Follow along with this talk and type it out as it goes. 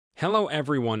Hello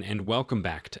everyone and welcome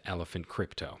back to Elephant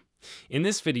Crypto. In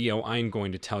this video, I am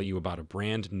going to tell you about a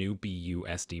brand new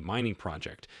BUSD mining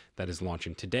project that is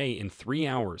launching today in 3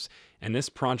 hours, and this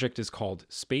project is called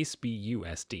Space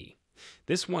BUSD.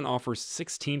 This one offers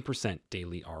 16%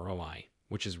 daily ROI,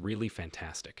 which is really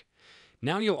fantastic.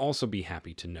 Now you'll also be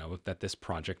happy to know that this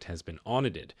project has been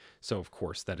audited, so of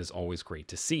course that is always great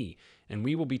to see, and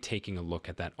we will be taking a look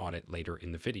at that audit later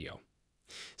in the video.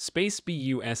 Space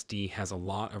BUSD has a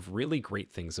lot of really great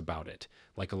things about it,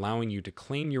 like allowing you to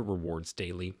claim your rewards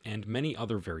daily and many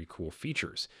other very cool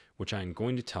features, which I am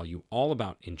going to tell you all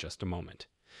about in just a moment.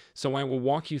 So I will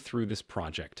walk you through this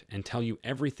project and tell you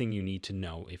everything you need to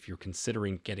know if you're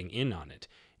considering getting in on it,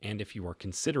 and if you are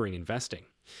considering investing.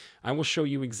 I will show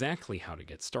you exactly how to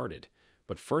get started.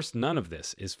 But first, none of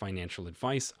this is financial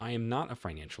advice. I am not a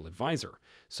financial advisor,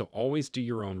 so always do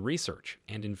your own research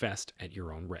and invest at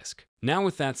your own risk. Now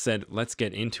with that said, let's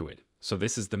get into it. So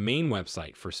this is the main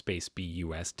website for Space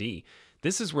BUSD.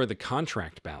 This is where the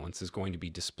contract balance is going to be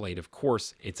displayed. Of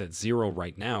course, it's at 0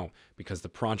 right now because the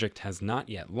project has not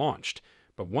yet launched.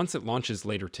 But once it launches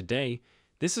later today,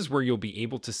 this is where you'll be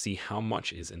able to see how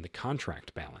much is in the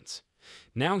contract balance.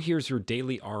 Now here's your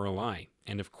daily ROI,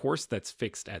 and of course that's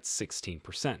fixed at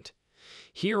 16%.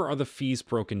 Here are the fees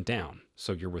broken down,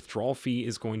 so your withdrawal fee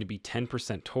is going to be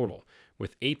 10% total,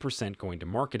 with 8% going to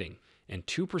marketing and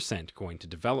 2% going to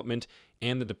development,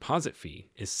 and the deposit fee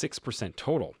is 6%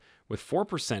 total, with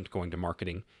 4% going to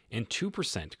marketing and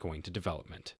 2% going to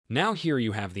development. Now here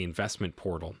you have the investment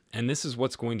portal, and this is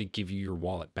what's going to give you your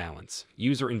wallet balance.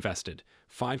 User invested,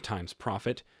 5 times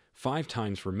profit, 5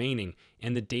 times remaining,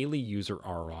 and the daily user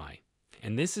ROI.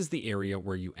 And this is the area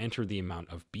where you enter the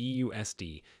amount of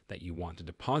BUSD that you want to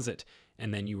deposit,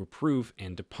 and then you approve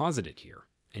and deposit it here.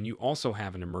 And you also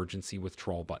have an emergency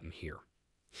withdrawal button here.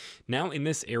 Now in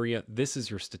this area, this is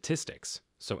your statistics.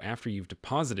 So after you've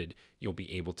deposited, you'll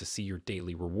be able to see your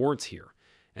daily rewards here.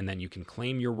 And then you can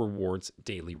claim your rewards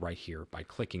daily right here by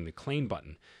clicking the claim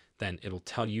button. Then it'll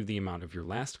tell you the amount of your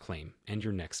last claim and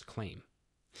your next claim.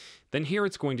 Then here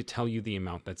it's going to tell you the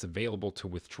amount that's available to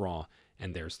withdraw,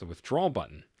 and there's the withdrawal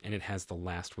button, and it has the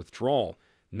last withdrawal,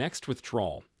 next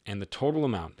withdrawal, and the total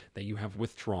amount that you have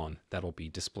withdrawn that'll be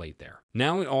displayed there.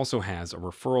 Now it also has a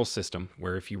referral system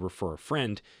where if you refer a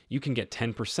friend, you can get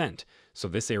 10%. So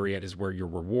this area is where your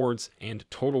rewards and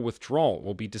total withdrawal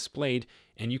will be displayed,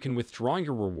 and you can withdraw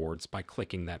your rewards by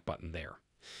clicking that button there.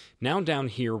 Now down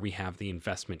here we have the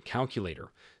investment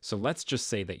calculator. So let's just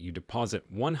say that you deposit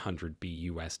 100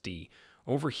 BUSD.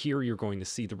 Over here you're going to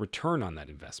see the return on that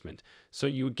investment. So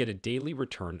you would get a daily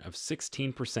return of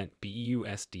 16%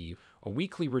 BUSD, a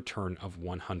weekly return of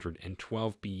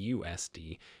 112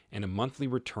 BUSD, and a monthly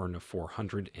return of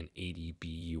 480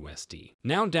 BUSD.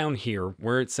 Now down here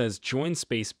where it says Join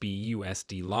Space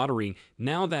BUSD Lottery,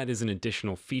 now that is an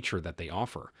additional feature that they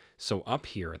offer. So up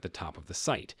here at the top of the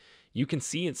site, you can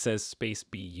see it says Space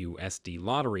BUSD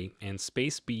Lottery and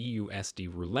Space BUSD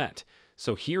Roulette.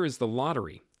 So here is the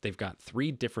lottery. They've got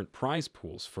 3 different prize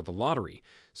pools for the lottery.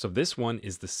 So this one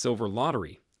is the silver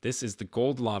lottery, this is the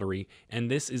gold lottery, and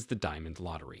this is the diamond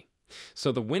lottery.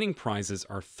 So the winning prizes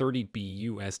are 30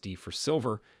 BUSD for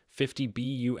silver, 50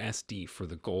 BUSD for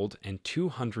the gold, and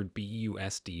 200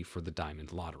 BUSD for the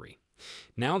diamond lottery.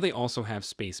 Now they also have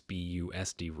Space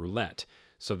BUSD Roulette.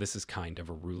 So this is kind of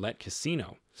a roulette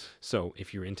casino. So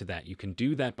if you're into that, you can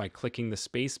do that by clicking the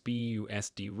Space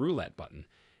BUSD Roulette button.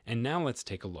 And now let's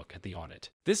take a look at the audit.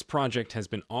 This project has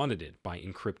been audited by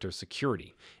Encrypto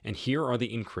Security, and here are the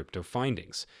Encrypto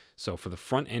findings. So for the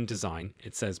front-end design,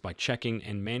 it says by checking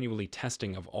and manually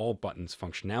testing of all buttons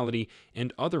functionality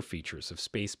and other features of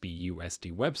Space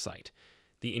BUSD website,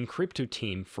 the Encrypto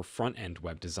team for front-end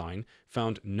web design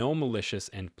found no malicious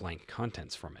and blank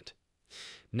contents from it.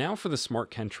 Now for the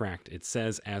smart contract, it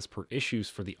says as per issues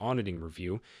for the auditing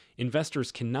review,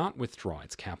 investors cannot withdraw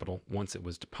its capital once it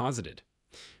was deposited.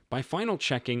 By final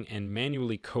checking and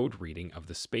manually code reading of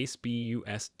the Space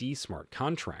BUSD smart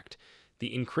contract,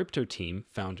 the Encrypto team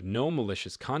found no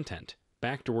malicious content,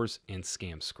 backdoors, and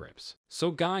scam scripts.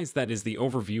 So guys, that is the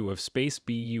overview of Space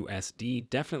BUSD.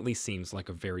 Definitely seems like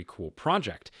a very cool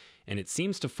project, and it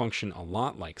seems to function a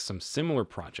lot like some similar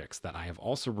projects that I have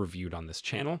also reviewed on this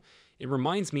channel. It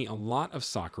reminds me a lot of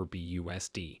Soccer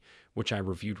BUSD, which I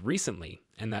reviewed recently,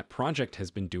 and that project has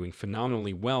been doing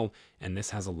phenomenally well, and this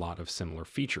has a lot of similar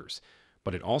features.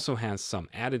 But it also has some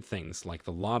added things like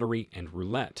the lottery and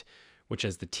roulette, which,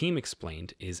 as the team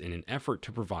explained, is in an effort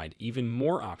to provide even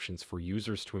more options for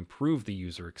users to improve the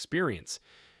user experience,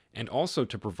 and also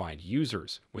to provide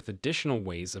users with additional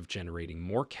ways of generating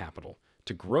more capital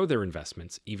to grow their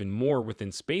investments even more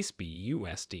within Space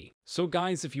BUSD. So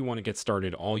guys, if you want to get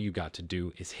started, all you got to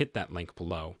do is hit that link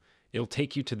below. It'll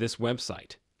take you to this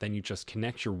website. Then you just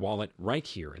connect your wallet right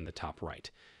here in the top right.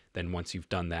 Then once you've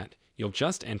done that, you'll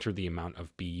just enter the amount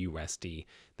of BUSD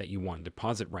that you want to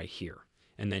deposit right here.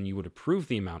 And then you would approve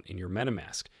the amount in your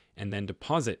MetaMask and then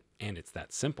deposit, and it's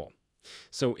that simple.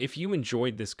 So if you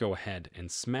enjoyed this, go ahead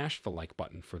and smash the like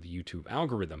button for the YouTube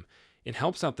algorithm. It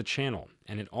helps out the channel,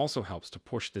 and it also helps to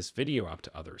push this video out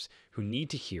to others who need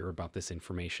to hear about this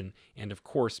information. And of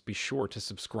course, be sure to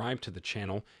subscribe to the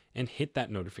channel and hit that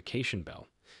notification bell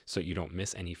so you don't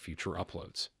miss any future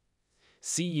uploads.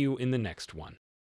 See you in the next one.